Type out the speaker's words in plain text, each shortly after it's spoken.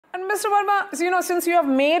Mr. Varma, since you have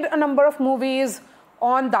made a number of movies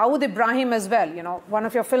on Dawood Ibrahim as well, one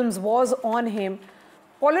of your films was on him.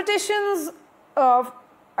 Politicians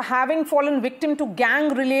having fallen victim to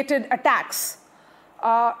gang-related attacks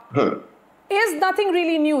is nothing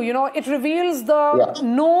really new. It reveals the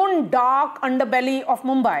known dark underbelly of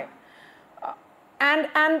Mumbai.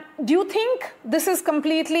 And do you think this is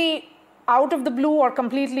completely out of the blue or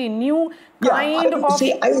completely new kind of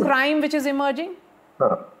crime which is emerging?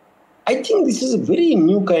 I think this is a very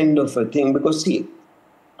new kind of a thing because, see,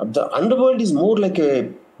 the underworld is more like a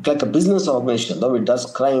business organization, though it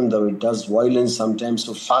does crime, though it does violence sometimes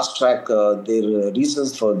to fast-track their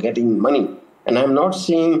reasons for getting money. And I'm not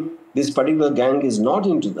saying this particular gang is not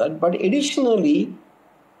into that, but additionally,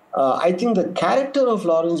 I think the character of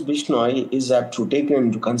Lawrence Bishnoi is to take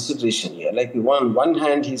into consideration here. Like on one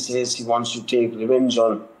hand, he says he wants to take revenge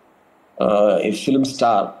on a film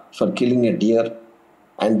star for killing a deer.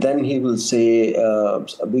 And then he will say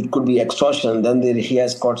it could be extortion. Then he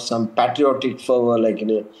has got some patriotic fervor,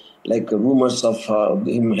 like rumors of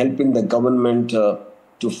him helping the government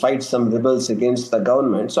to fight some rebels against the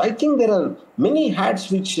government. So I think there are many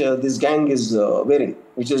hats which this gang is wearing,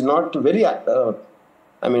 which is not very, unlike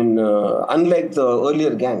the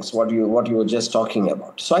earlier gangs, what you were just talking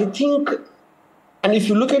about. So I think, and if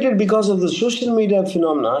you look at it because of the social media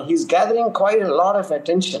phenomena, he's gathering quite a lot of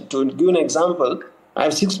attention. To give an example, I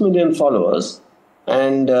have 6 million followers,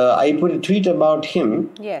 and I put a tweet about him,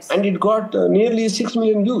 and it got nearly 6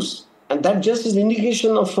 million views. And that just is an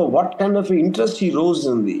indication of what kind of interest he rose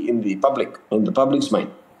in the public's mind.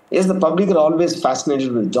 Yes, the public are always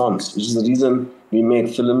fascinated with Dons, which is the reason we make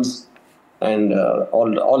films and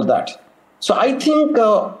all that. So I think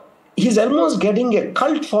he's almost getting a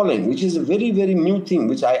cult following, which is a very, very new thing,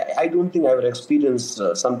 which I don't think I ever experienced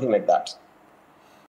something like that.